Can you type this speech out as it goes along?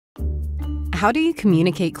How do you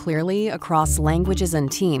communicate clearly across languages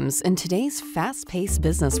and teams in today's fast-paced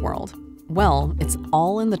business world? Well, it's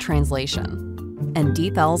all in the translation. And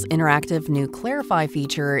DeepL's interactive new Clarify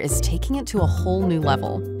feature is taking it to a whole new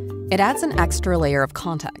level. It adds an extra layer of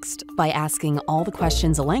context by asking all the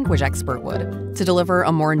questions a language expert would to deliver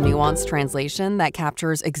a more nuanced translation that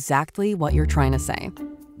captures exactly what you're trying to say.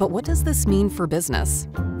 But what does this mean for business?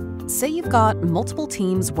 Say you've got multiple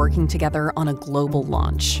teams working together on a global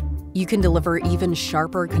launch. You can deliver even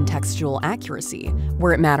sharper contextual accuracy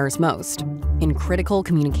where it matters most, in critical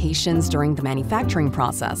communications during the manufacturing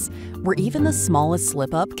process, where even the smallest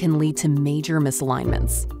slip-up can lead to major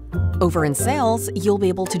misalignments. Over in sales, you'll be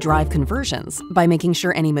able to drive conversions by making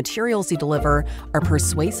sure any materials you deliver are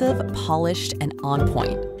persuasive, polished, and on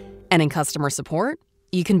point. And in customer support,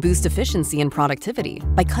 you can boost efficiency and productivity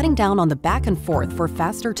by cutting down on the back and forth for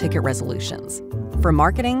faster ticket resolutions. From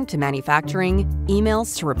marketing to manufacturing,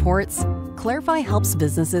 emails to reports, Clarify helps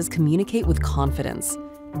businesses communicate with confidence,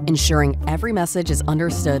 ensuring every message is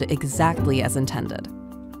understood exactly as intended.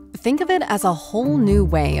 Think of it as a whole new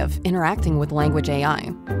way of interacting with language AI,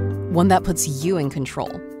 one that puts you in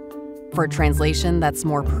control, for a translation that's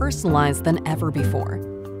more personalized than ever before.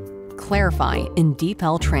 Clarify in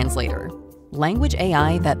DeepL Translator, language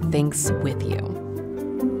AI that thinks with you.